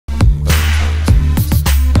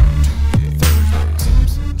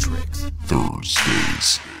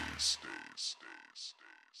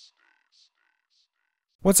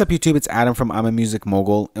What's up YouTube, it's Adam from I'm a Music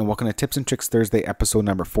Mogul and welcome to Tips and Tricks Thursday episode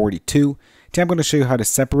number 42. Today I'm going to show you how to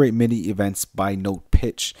separate MIDI events by note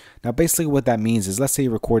pitch. Now basically what that means is, let's say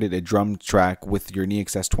you recorded a drum track with your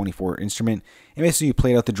NEXS24 instrument and basically you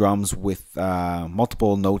played out the drums with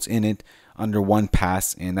multiple notes in it under one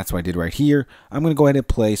pass, and that's what I did right here. I'm going to go ahead and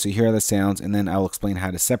play so you hear how the sounds, and then I'll explain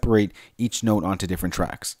how to separate each note onto different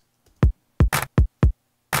tracks.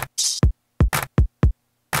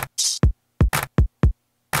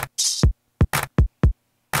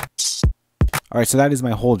 Alright, so that is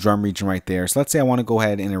my whole drum region right there. So let's say I want to go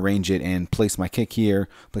ahead and arrange it and place my kick here,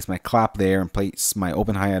 place my clap there, and place my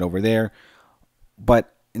open hi-hat over there.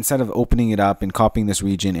 But instead of opening it up and copying this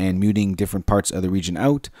region and muting different parts of the region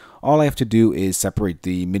out, all I have to do is separate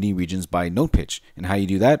the MIDI regions by note pitch. And how you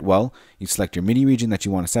do that? Well, you select your MIDI region that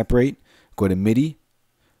you want to separate, go to MIDI,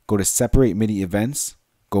 go to Separate MIDI Events,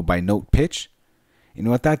 go by note pitch. And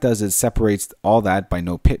what that does is separates all that by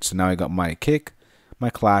note pitch. So now I got my kick, my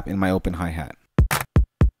clap, and my open hi-hat.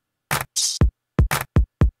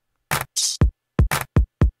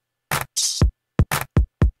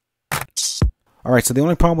 Alright, so the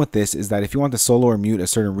only problem with this is that if you want to solo or mute a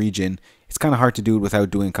certain region, it's kind of hard to do it without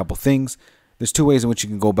doing a couple things. There's two ways in which you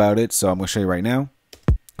can go about it, so I'm going to show you right now.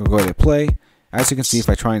 I'll go ahead and play. As you can see, if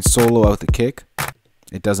I try and solo out the kick,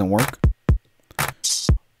 it doesn't work.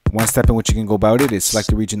 One step in which you can go about it is select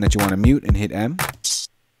the region that you want to mute and hit M.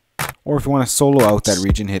 Or if you want to solo out that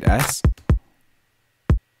region, hit S.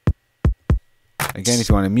 Again, if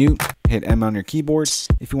you want to mute, hit M on your keyboard.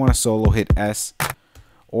 If you want to solo, hit S.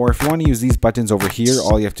 Or if you want to use these buttons over here,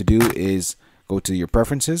 all you have to do is go to your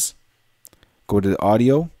preferences, go to the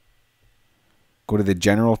audio, go to the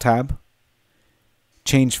general tab,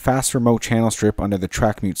 change fast remote channel strip under the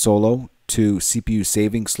track mute solo to CPU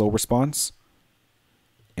saving slow response.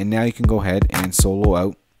 And now you can go ahead and solo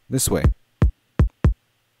out this way.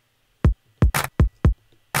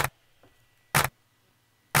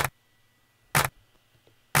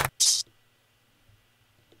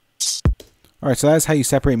 Alright, so that's how you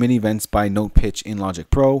separate MIDI events by note pitch in Logic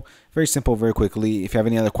Pro. Very simple, very quickly. If you have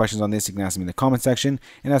any other questions on this, you can ask me in the comment section.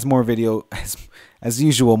 And as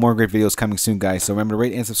usual, more great videos coming soon, guys. So remember to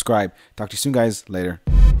rate and subscribe. Talk to you soon, guys. Later.